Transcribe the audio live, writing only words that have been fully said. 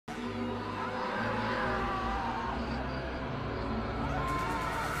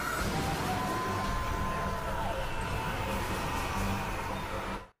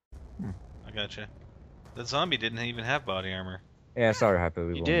gotcha. That zombie didn't even have body armor. Yeah, sorry, Hyper. We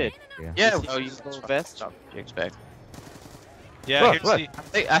You won't did. make- Yeah, It's well, a you little vest. what do you expect? Yeah, Look, here's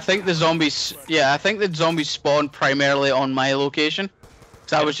look. the... I think the zombies. Yeah, I think the zombies spawned primarily on my location,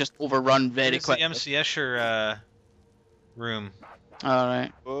 because I was just overrun very Here's the quickly. MC Escher room. All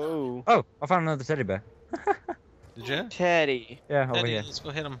right. Whoa. Oh, I found another teddy bear. Did you? Teddy. Yeah, over Eddie, here. let's go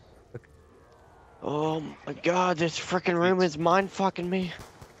hit him. Oh my god, this freaking room is mind fucking me.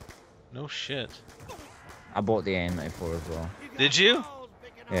 No shit. I bought the AN-94 as well. Did you?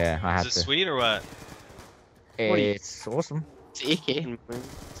 Yeah, I had Is it to. sweet or what? What are you- It's awesome. It's AK.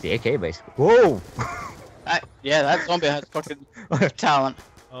 It's the AK basically. Whoa! Yeah, that zombie has fucking talent.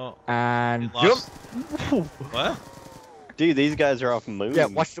 Oh, And it lost. What? Dude, these guys are off moon. Yeah,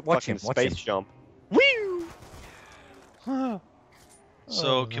 watch Fucking him, watch space him. jump. Woo!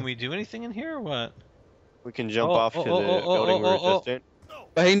 So, can we do anything in here or what? We can jump Oh, off to the building we're just in.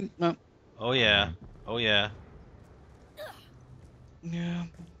 Behind. No. Oh yeah. Oh yeah. Yeah.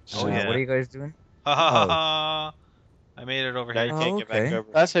 Oh What yeah. are you guys doing? Ha ha ha ha! I made it over Now here. you can't get back okay.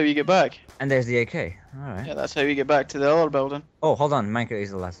 over. That's how you get back. And there's the AK. Alright. Yeah, that's how you get back to the other building. Oh, hold on. Manka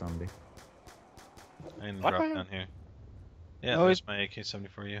is the last zombie. I can What? drop down here. Yeah, Oh, there's my AK-74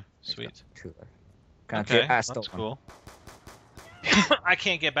 for you. Sweet. Two left. Can Okay, I that's still cool. I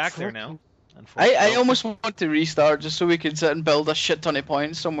can't get back there now. I Unfortunately. almost want to restart just so we can sit and build a shit ton of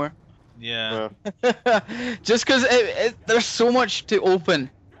points somewhere. Yeah. Just because there's so much to open.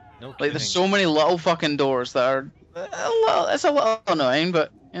 No Like kidding. there's so many little fucking doors that are it's a little annoying,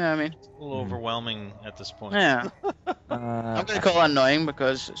 but you know what I mean. It's a little overwhelming at this point. Yeah. I'm gonna call it annoying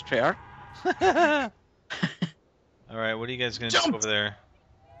because it's Treyarch. All right, what are you guys gonna Jump! do over there?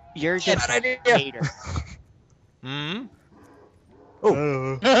 You're just a idea. hater. Hmm.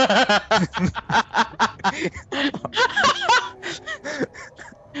 Oh.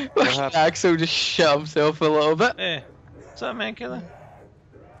 happened? Axel just shut himself a little bit. Hey, what's up, man, killer?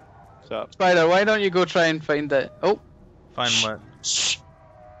 What's up? Spider, why don't you go try and find it? Oh. Find what? Shh.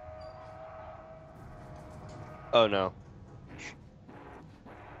 Oh no.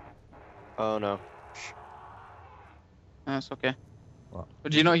 Oh no. That's okay. What?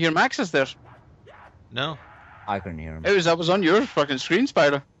 But do you not hear Max's there? No. I couldn't hear him. That was on your fucking screen,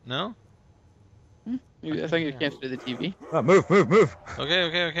 Spider. No. I think it came through the TV. Oh, move.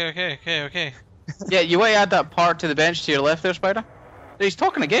 Okay. Yeah, you want to add that part to the bench to your left there, Spider? He's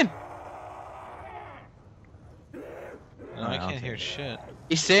talking again. No, I Alright, I'll can't take hear it. shit.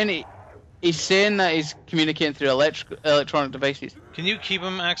 He's saying that he's communicating through electronic devices. Can you keep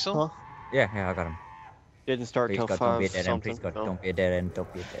him, Axel? Huh? Yeah, I got him. Didn't start Please till God, don't be a 5 dead end. something. Please God, No. don't be a dead end.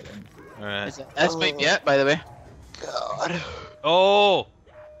 Don't be a dead end. All right. That's might be it, by the way. God. Oh,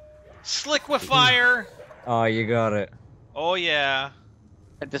 slick with fire. Oh, you got it. Oh yeah.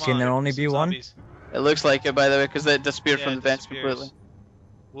 Can there only be one? Zombies. It looks like it, by the way, because it disappeared Yeah, from it the bench disappears. completely.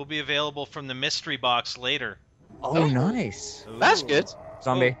 Will be available from the mystery box later. Oh, nice. That's Ooh. good.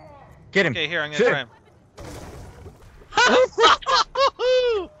 Zombie. Get him. Okay, here, I'm gonna Shoot try him.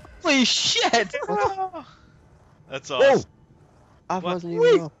 Holy shit! That's Oh, awesome. I What? wasn't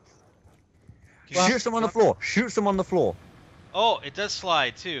Wait. even. shoot some on the floor. Shoot some on the floor. Oh, it does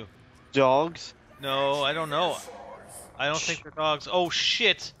slide too. Dogs. No, I don't know. I don't think they're dogs. Oh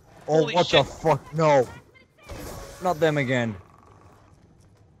shit! Oh, Holy what shit. the fuck? No. Not them again.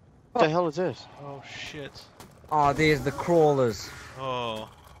 What the hell is this? Oh shit! Oh, there's the crawlers. Oh,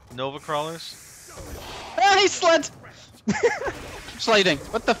 Nova crawlers. Ah, he slid! Sliding.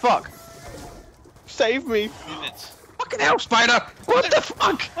 What the fuck? Save me! Damn it! Fucking hell, Spider! What the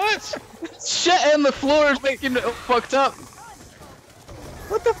fuck? What? Shit in the floor is making it fucked up.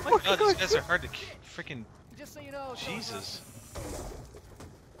 What the Oh my fuck? god, these guys are hard to freaking. Just so you know, Jesus.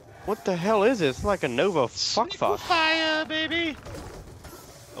 What the hell is this? It's like a Nova fuck. Fire, baby.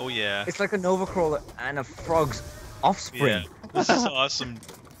 Oh yeah. It's like a Nova crawler and a frog's offspring. Yeah. This is awesome.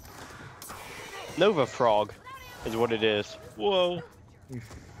 Nova frog is what it is. Whoa.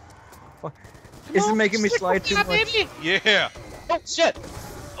 This is making me slide too much. Yeah. Oh shit!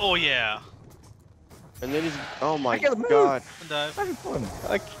 Oh yeah. And then he's. Oh my I gotta move. god. Dive. Having fun.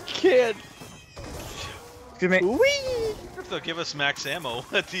 I can't. Excuse me. Whee! If they'll give us max ammo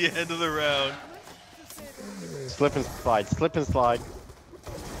at the end of the round. Slip and slide. Slip and slide.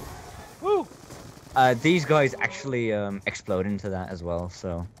 Woo. These guys actually explode into that as well,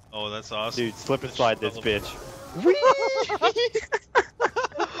 so. Oh, that's awesome. Dude, slip and slide this bitch.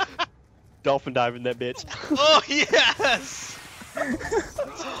 Dolphin diving that bitch. Oh yes.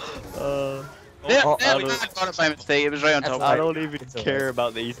 Yeah, oh, yeah, I we don't- got it by mistake. It was right on top. That's I right. don't even It's care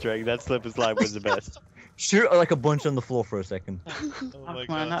about the Easter egg. That slip and slide was the best. Shoot like a bunch on the floor for a second. Oh my man,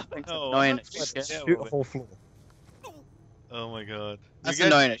 god. that thing's No, annoying that's as shit. terrible. Shoot a whole floor. Oh my god. That's You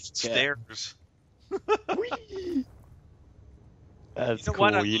guys annoying need as shit. stairs. That's You know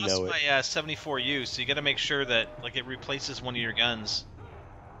what? cool. I You lost know it. my 74U, so you got to make sure that like it replaces one of your guns.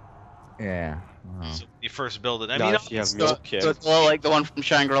 Yeah. Wow. So when you first build it. I Not mean, if you have it's, mule kick. So it's a lot like the one from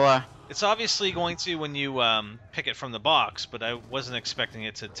Shangri-La. it's obviously going to when you pick it from the box, but I wasn't expecting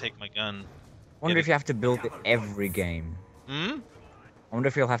it to take my gun. I wonder if you have to build it every game. Hmm. I wonder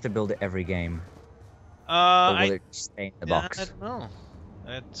if you'll have to build it every game. Or will I it stay in the yeah, box? I don't know.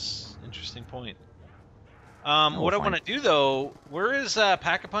 That's an interesting point. Oh, What I fine. want to do though, where is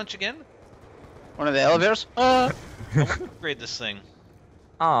Pack-a-Punch again? One of the elevators. I want to upgrade this thing.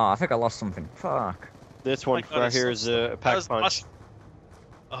 Oh, I think I lost something. Fuck. This Oh my one God, right it's here so is slow. a That pack was punch. awesome.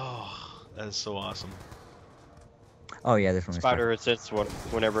 Oh, that is so awesome. Oh yeah, this one is. Spider hits this one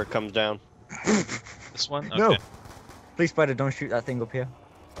whenever it comes down. This one? Okay. No. Please, Spider, don't shoot that thing up here.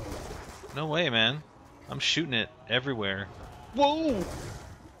 No way, man. I'm shooting it everywhere. Whoa!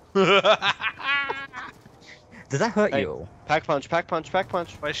 Does that hurt Hey. you? Pack punch, pack punch, pack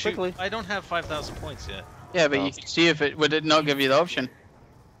punch. If I shoot, Quickly. I don't have 5,000 points yet. Yeah, but Oh. you can see if it would it not give you the option.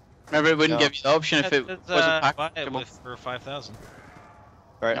 Remember, it wouldn't No. give you the option if it Let's, wasn't buy it packable. with for 5,000.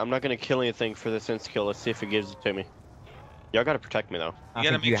 Alright, I'm not gonna kill anything for this insta kill. Let's see if it gives it to me. Y'all gotta protect me though. You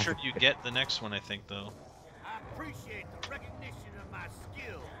gotta make sure you get the next one, I think, though. I appreciate the recognition of my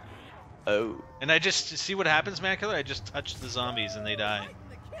skill. Oh, And I just see what happens, Macular. I just touch the zombies and they die.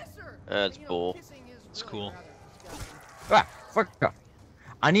 that's bull. It's cool. Ah, fuck off.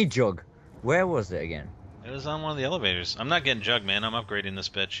 I need Jug. Where was it again? It was on one of the elevators. I'm not getting Jug, man. I'm upgrading this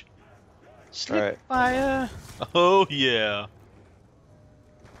bitch. Alright, Fire. Oh yeah.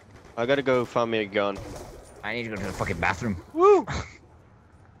 I gotta go find me a gun. I need to go to the fucking bathroom. Woo.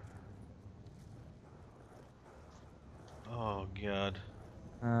 Oh god.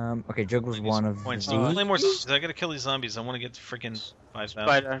 Okay, Jug was one of Points. these. How many more zombies? I gotta kill these zombies. I want to get to freaking 5,000.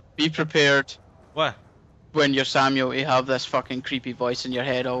 Spider, be prepared What? when you're Samuel to have this fucking creepy voice in your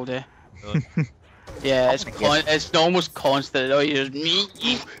head all day. Really? Yeah, it's I guess. it's almost constant. All you hear is me.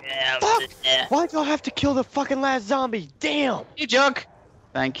 Fuck! Why'd y'all have to kill the fucking last zombie? Damn! You Jug.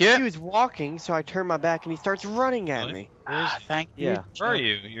 Thank He you. was walking, so I turn my back and he starts running at Really? me. Ah, thank you. Yeah. Where are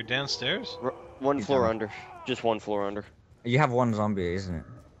you? You're downstairs? One He's floor down. under. Just one floor under. You have one zombie, isn't it?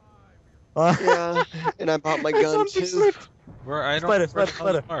 Yeah, and I bought my gun Zombie too. slipped. Where I don't Spider, know where the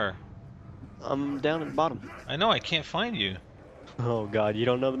spider, hell you are. I'm down at the bottom. I know. I can't find you. Oh god, you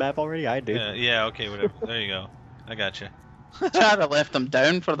don't know the map already? I do. Yeah. Yeah. Okay. Whatever. There you go. I got you. I'd have left them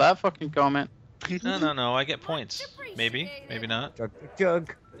down for that fucking comment. No. No. No. I get points. Maybe. Maybe not. Jug,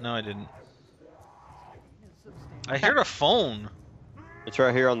 Jug. No, I didn't. I heard a phone. It's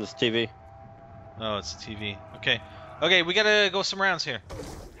right here on this TV. Oh, it's a TV. Okay. Okay. We gotta go some rounds here.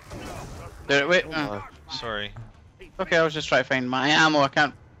 There, wait. Sorry. Okay, I was just trying to find my ammo. I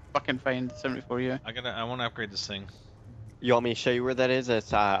can't fucking find 74U. I want to upgrade this thing. You want me to show you where that is?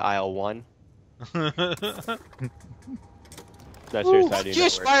 That's aisle 1. It's That's seriously, I do You know where.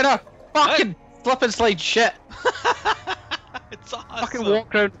 Spider! Fucking flip and slide shit. awesome. Fucking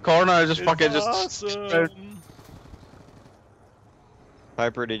walk around the corner and just It's fucking just. awesome.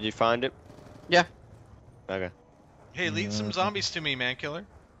 Piper, did you find it? Yeah. Okay. Hey, lead some zombies to me, man killer.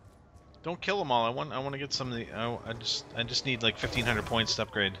 Don't kill them all. I want to get some of the. I just need like 1,500 points to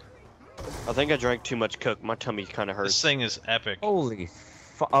upgrade. I think I drank too much Coke. My tummy kind of This hurts. thing is epic. Holy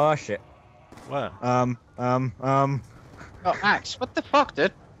oh shit. What? Oh, Axe, what the fuck,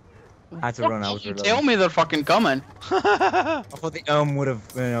 dude? I had to run, I was You reloading. tell me they're fucking coming. I thought the would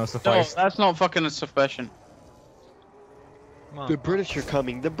have, No, sufficed. that's not fucking sufficient. Come on. The British are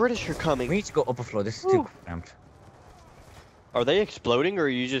coming. The British are We coming. need to go upper floor, this is too cramped. Are they exploding or are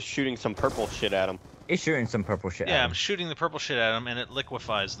you just shooting some purple shit at them? He's shooting some purple shit Yeah, at I'm shooting the purple shit at them, and it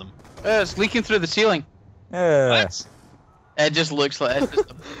liquefies them. It's leaking through the ceiling. him. What? It just looks like it's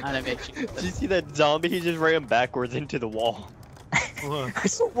just an animation. Did you see that zombie? He just ran backwards into the wall. I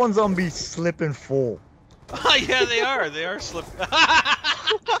saw one zombie slip and fall. Oh yeah, they are. They are slipping. When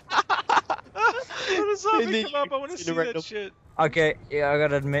a zombie And then come up, you I want to see see the that random- shit. Okay, yeah, I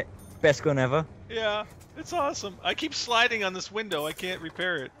gotta admit, best gun ever. Yeah, it's awesome. I keep sliding on this window. I can't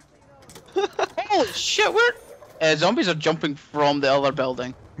repair it. Holy shit, we're... zombies are jumping from the other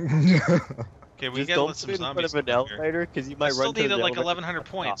building. Okay, we Just gotta don't let some put it in front zombies of an come up here. elevator because you I might still run to need the like elevator. 1,100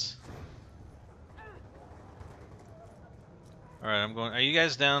 points. All right, I'm going. Are you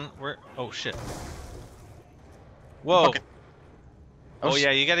guys down? Where? Oh shit! Whoa! Okay. Oh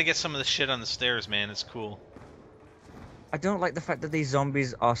yeah, you got to get some of the shit on the stairs, man. It's cool. I don't like the fact that these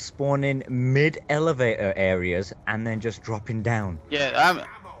zombies are spawning mid-elevator areas and then just dropping down. Yeah,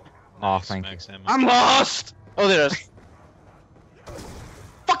 Oh, Nice, thank you. max ammo. I'm lost! Oh, there it is.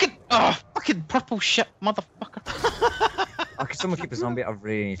 Fucking purple shit, motherfucker. Oh, can someone keep a zombie? I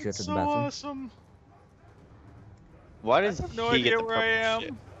really need to go It's to the so bathroom. awesome. Why I does have no he idea get the where I purple am.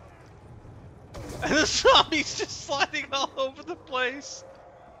 shit? And the zombie's just sliding all over the place.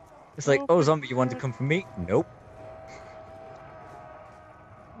 It's like, Oh oh, my zombie, you want to God. come for me? Nope.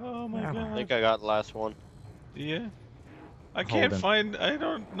 Oh my Where am I? I god. think I got the last one. Yeah. I Hold can't on. find. I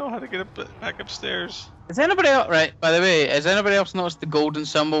don't know how to get back upstairs. Is anybody else, right, by the way, has anybody else noticed the golden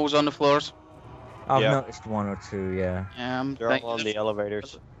symbols on the floors? I've Yeah. noticed one or two, yeah. They're all on the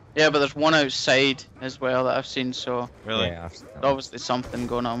elevators. Yeah, but there's one outside as well that I've seen, so Really? Yeah, I've seen that there's one. obviously something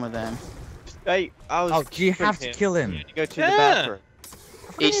going on with them. Hey, I was. Oh, do you have to with kill You him? need to go to Yeah. the bathroom.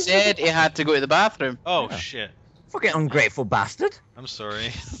 He said he had to go to the bathroom. Oh Yeah. shit. Fucking ungrateful bastard. I'm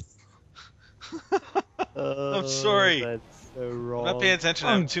sorry. I'm sorry. That's so wrong. I'm not paying attention.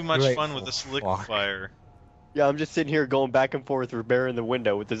 I'm having too much fun with Ungrateful this fuck. liquefier. Yeah, I'm just sitting here going back and forth, repairing the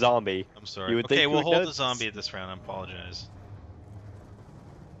window with the zombie. I'm sorry. You would Okay, think we'll you would hold the notice. zombie at this round. I apologize.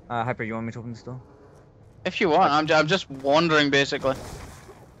 Hyper, you want me to open this door? If you want, I'm just wandering basically.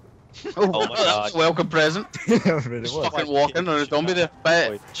 Oh my That's God. a welcome present. Yeah, it really Just was. fucking walking on a zombie there.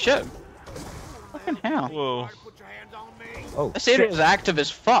 But shit. Fucking hell. Whoa. Try to put your hands on me. Oh, This area shit. is active as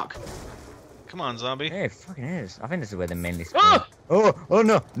fuck. Come on, zombie. Yeah, it fucking is. I think this is where they mainly spawn. Ah! Oh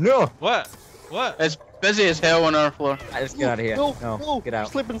no, no! What? What? It's busy as hell on our floor. Alright, let's get out of here. No, get out.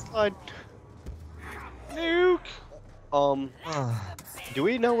 Slip and slide. Nuke. Do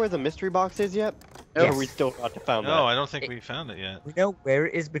we know where the mystery box is yet? Yes. Or are we still not to found No, I that? don't think we found it yet. We know where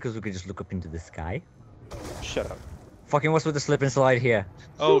it is because we could just look up into the sky. Shut up. Fucking what's with the slip and slide here?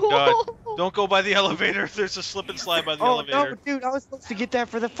 Oh god. Don't go by the elevator. There's a slip and slide by the Oh elevator. no, dude! I was supposed to get that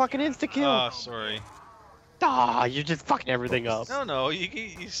for the fucking insta kill. Oh, sorry. Ah, you're just fucking everything up. No,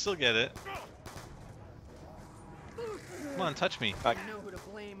 you still get it. Come on, touch me. I, You know who to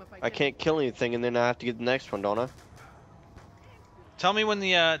blame if I can't kill anything, and then I have to get the next one, don't I? Tell me when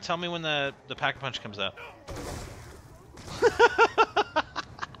the pack punch comes out.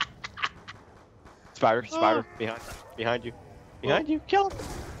 Spider, behind you, behind you, kill him,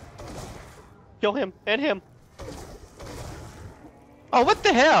 kill him, and him. Oh, what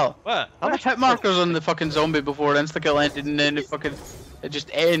the hell? What? How much hit markers on the fucking zombie before it insta-kill ended and then it just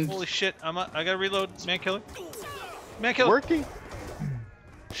ends? Holy shit! I gotta reload. Man killer. Man killer. Working.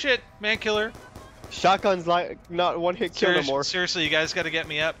 Shit. Man killer. Shotgun's like not one hit kill no more. Seriously, you guys gotta get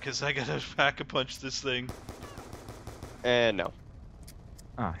me up because I gotta pack a punch this thing. And no,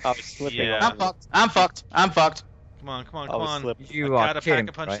 Oh, I was slipping. Yeah. on I'm fucked. I'm fucked. I'm fucked. Come on, come on, I come was on. slipping. you I are gotta kidding pack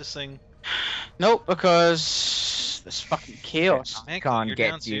a me, punch right? this thing. Nope, because this fucking chaos. Man killer, Can't you're get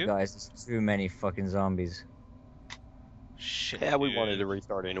down to you too? guys. There's too many fucking zombies. Shit. Yeah, we dude. wanted to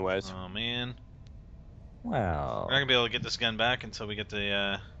restart anyways. Oh man. Well, We're not gonna be able to get this gun back until we get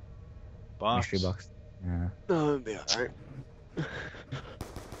the box. mystery box. Yeah. Oh, it'll be alright. Well,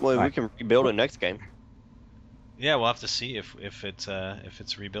 we Alright. can rebuild it next game. Yeah, we'll have to see if it's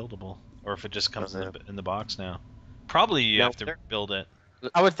rebuildable or if it just comes in the box now. Probably you No, have to there- build it.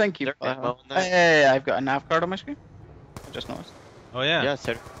 I would think you. There- ammo on that. Hey, I've got a nav card on my screen. I just noticed. Oh yeah. Yeah,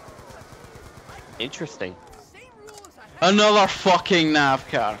 so interesting. Same rule as I had. Another fucking nav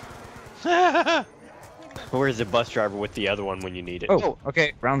card. Where's the bus driver with the other one when you need it? Oh,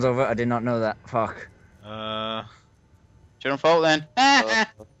 okay. Round's over. I did not know that. Fuck. I It's your own fault then.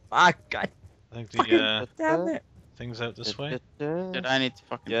 Ah, God think the damn it. thing's out this way. Did I need to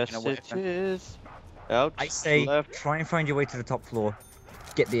fucking Yes, get away it from it? is. Out. I say, left. try and find your way to the top floor.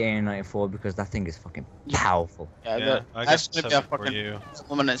 Get the AN-94 because that thing is fucking powerful. Yeah, Yeah, that- I got that's gonna be a something for fucking you.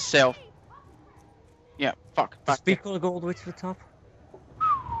 problem in itself. Yeah, fuck. Does Fuck. Speaker go all the way to the top?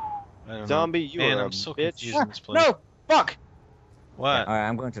 I don't Zombie, know. you Man, are a I'm so bitch. confused in this place. No! Fuck! What? Alright,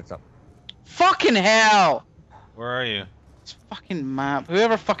 I'm going to the top. Fucking hell! Where are you? This fucking map.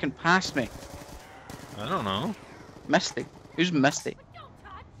 Whoever fucking passed me. I don't know. Misty. Who's Misty?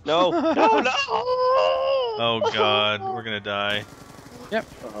 No, no, no! Oh god, we're gonna die.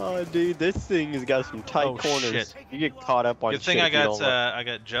 Oh, dude, this thing has got some tight Oh, corners. shit. You get caught up on Good thing shit I if you got don't look. I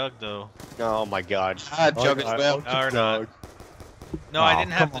got Jug though. Oh my god. I had Jug as well. Or not. No, I Oh,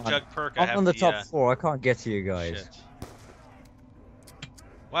 didn't have the come on. Jug perk. I I'm have on the the top floor. I can't get to you guys. shit.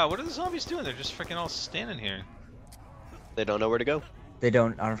 Wow, what are the zombies doing? They're just freaking all standing here. They don't know where to go. They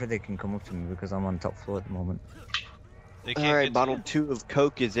don't. I don't think they can come up to me because I'm on top floor at the moment. They can't Alright, get bottle to 2 of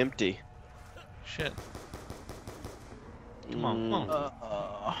Coke is empty. Shit. Come on, come on.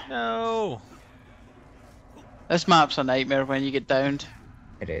 Mm, No. This map's a nightmare when you get downed.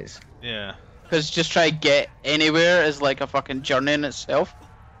 It is. Yeah. Because just try to get anywhere is like a fucking journey in itself.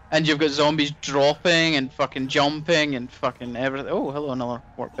 And you've got zombies dropping and fucking jumping and fucking everything. Oh, hello, another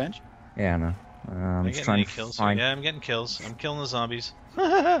workbench. Yeah, I know. Am I'm I just getting trying any to kills? find. Yeah, I'm getting kills. I'm killing the zombies.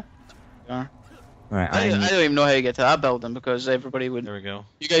 Yeah. Right, I don't even know how you get to that building because everybody would. There we go.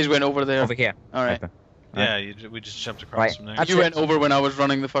 You guys went over there. over here. Alright. Right. Yeah, we just jumped across Right. from there. That's You it. went over when I was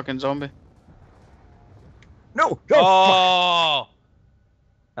running the fucking zombie. No. Oh!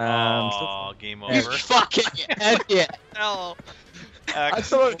 Oh. Game Yeah. You over. fucking idiot. Hell. I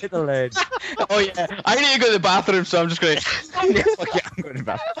thought it hit the ledge. Oh yeah, I need to go to the bathroom, so I'm just gonna. Fuck yeah, I'm going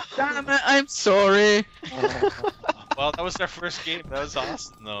back. Damn it, I'm sorry. Well, that was our first game. That was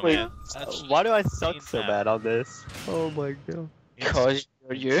awesome, though, Wait, man. That's why do I suck insane so map. bad on this? Oh my god. Because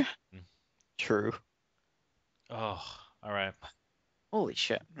you're you. True. Oh, all right. Holy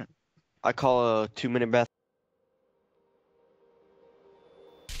shit. I call a 2-minute bath.